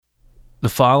The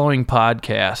following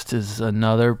podcast is It's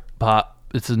another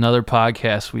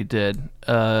podcast we did.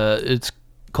 It's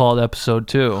called Episode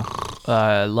 2.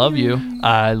 I love you.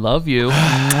 I love you.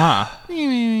 Mwah.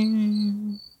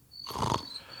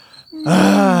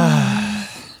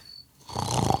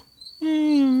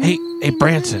 Hey,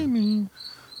 Branson.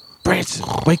 Branson,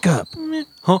 wake up.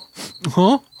 Huh?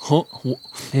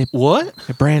 Hey, What?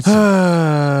 Hey, Branson.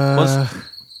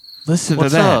 Listen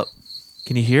What's to that. up?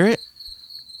 Can you hear it?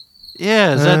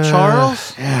 Yeah, is that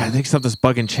Charles? Yeah, I think something's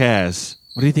bugging Chaz.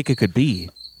 What do you think it could be?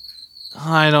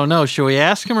 I don't know. Should we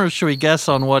ask him or should we guess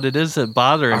on what it is that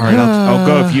bothering All him? right, I'll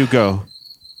go if you go.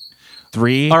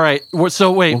 3. All right.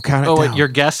 So wait. We'll count it Wait, down. you're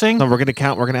guessing? No, we're gonna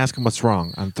count. We're gonna ask him what's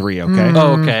wrong on 3. Okay.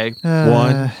 Oh, okay.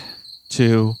 1,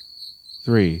 2,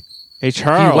 3. Hey,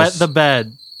 Charles. He wet the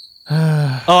bed.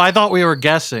 Oh, I thought we were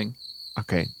guessing.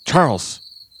 Okay, Charles.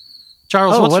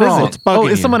 Charles, what's what is wrong? it? What's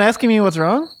bugging Is you? someone asking me what's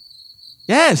wrong?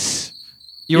 Yes.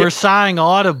 You were sighing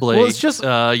audibly. Well, it's just-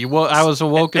 I was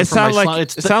awoken It from my sounded like slumber.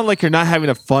 it sounded like you're not having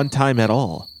a fun time at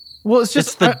all. Well, it's just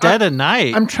It's the dead of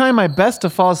night. I'm trying my best to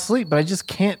fall asleep, but I just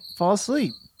can't fall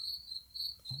asleep.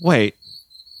 Wait,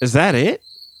 is that it?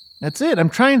 That's it. I'm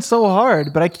trying so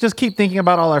hard, but I just keep thinking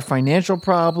about all our financial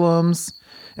problems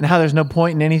and how there's no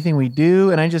point in anything we do,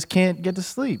 and I just can't get to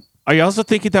sleep. Are you also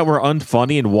thinking that we're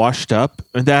unfunny and washed up,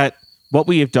 and that what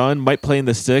we have done might play in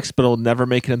the sticks, but it'll never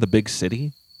make it in the big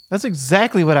city? That's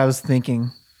exactly what I was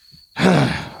thinking.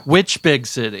 Which big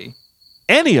city?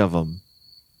 Any of them,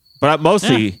 but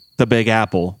mostly the Big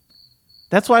Apple.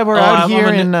 That's why we're Oh, out I'm here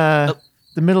gonna- in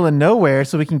the middle of nowhere,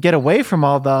 so we can get away from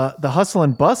all the hustle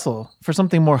and bustle for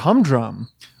something more humdrum.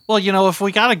 Well, if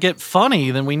we got to get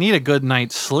funny, then we need a good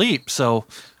night's sleep. So,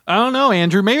 I don't know,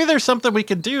 Andrew. Maybe there's something we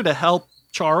could do to help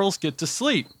Charles get to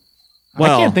sleep.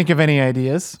 Well, I can't think of any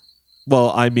ideas.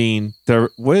 well, I mean, there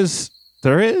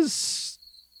is.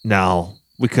 No,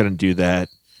 we couldn't do that.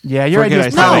 Yeah, your Forget idea I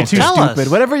is said probably it. too Tell stupid. us.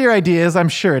 Whatever your idea is, I'm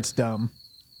sure it's dumb.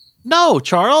 No,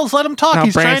 Charles, let him talk. No,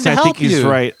 He's trying Branson, to I help think he's you.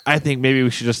 right. I think maybe we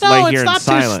should just No, lay it's here in not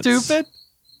silence. too stupid.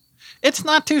 It's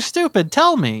not too stupid.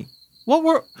 Tell me, what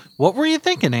were you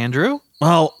thinking, Andrew?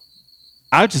 Well,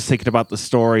 I was just thinking about the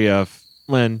story of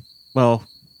when. Well,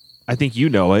 I think you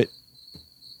know it.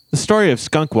 The story of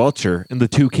Skunk Welcher and the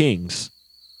Two Kings.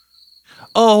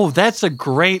 Oh, that's a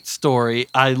great story.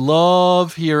 I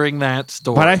love hearing that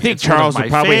story. But I think It's one of Charles my would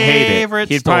probably hate it. favorite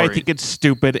He'd probably stories. think it's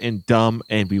stupid and dumb,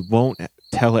 and we won't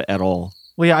tell it at all.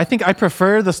 Well, yeah, I think I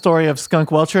prefer the story of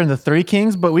Skunk Welcher and the Three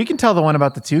Kings, but we can tell the one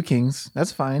about the Two Kings.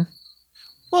 That's fine.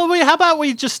 Well, how about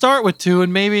we just start with 2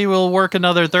 and maybe we'll work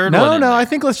another third one? No, in no, there. I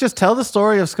think let's just tell the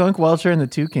story of Skunk Welcher and the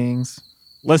Two Kings.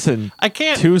 Listen, I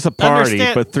can't. 2's a party,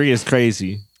 understand- but 3 is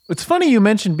crazy. It's funny you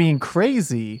mentioned being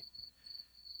crazy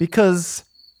because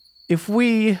if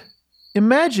we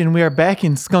imagine we are back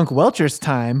in Skunk Welcher's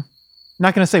time,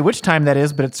 not going to say which time that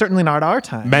is, but it's certainly not our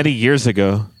time. Many years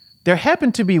ago. There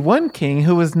happened to be one king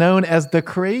who was known as the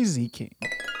Crazy King.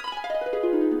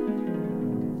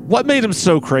 What made him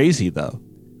so crazy, though?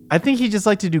 I think he just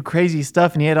liked to do crazy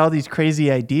stuff and he had all these crazy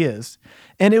ideas.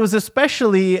 And it was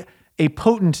especially a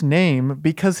potent name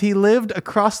because he lived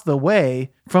across the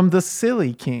way from the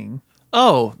Silly King.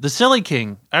 Oh, the Silly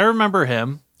King. I remember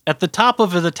him. At the top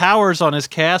of the towers on his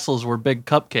castles were big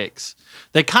cupcakes.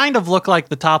 They kind of look like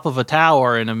the top of a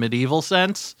tower in a medieval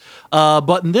sense,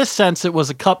 but in this sense, it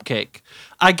was a cupcake.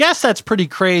 I guess that's pretty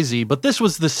crazy, but this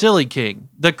was the Silly King.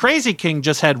 The Crazy King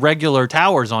just had regular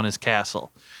towers on his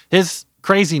castle. His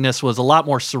craziness was a lot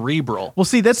more cerebral. Well,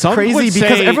 see, that's Some crazy would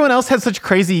because say- everyone else had such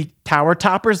crazy tower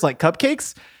toppers like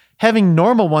cupcakes. Having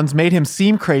normal ones made him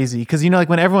seem crazy because, like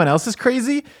when everyone else is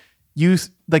crazy,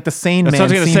 like the sane That's man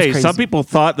what I was seems going to say. crazy. Some people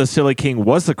thought the Silly King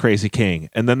was the Crazy King,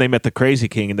 and then they met the Crazy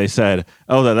King and they said,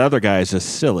 oh, that other guy is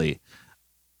just silly.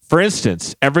 For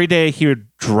instance, every day he would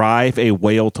drive a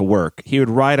whale to work. He would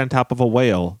ride on top of a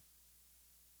whale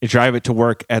and drive it to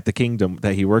work at the kingdom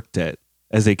that he worked at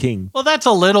as a king. Well, that's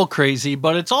a little crazy,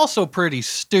 but it's also pretty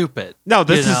stupid. No,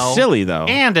 this you is know? silly, though.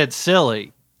 And it's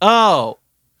silly. Oh.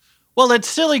 Well, it's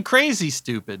silly, crazy,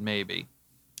 stupid, maybe.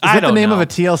 Is I that the don't name know. of a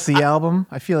TLC album?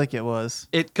 I feel like it was.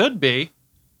 It could be.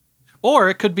 Or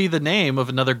it could be the name of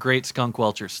another great Skunk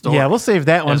Welcher story. Yeah, we'll save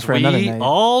that one As for another we night.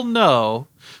 all know,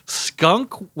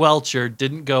 Skunk Welcher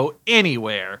didn't go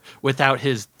anywhere without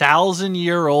his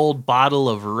 1,000-year-old bottle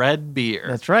of red beer.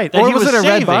 That's right. that Or he was it a red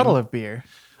saving. bottle of beer?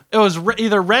 It was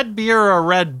either red beer or a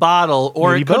red bottle,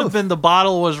 or Maybe it could have both. been the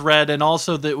bottle was red, and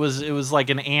also that it was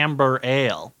like an amber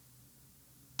ale.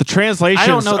 The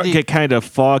translations know the- get kind of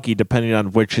foggy depending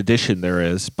on which edition there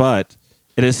is, but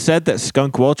it is said that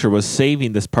Skunk Welcher was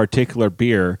saving this particular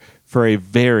beer for a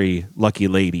very lucky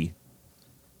lady.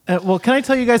 Well, can I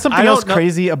tell you guys something I don't else know-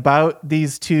 crazy about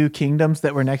these two kingdoms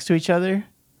that were next to each other?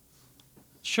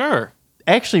 Sure.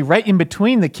 Actually, right in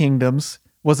between the kingdoms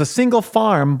was a single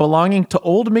farm belonging to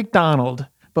Old MacDonald.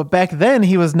 But back then,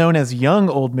 he was known as Young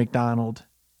Old MacDonald.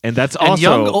 And that's And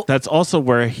also that's also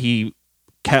where he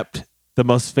kept the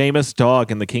most famous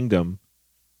dog in the kingdom,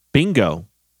 Bingo.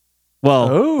 Well,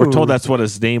 we're Oh. told that's what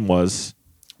his name was.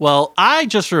 Well, I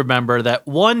just remember that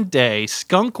one day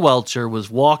Skunk Welcher was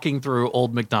walking through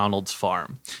Old MacDonald's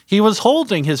farm. He was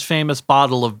holding his famous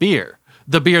bottle of beer.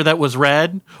 The beer that was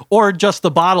red, or just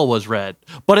the bottle was red.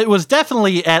 But it was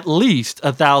definitely at least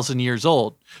 1,000 years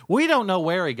old. We don't know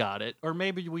where he got it, or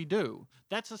maybe we do.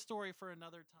 That's a story for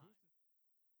another time.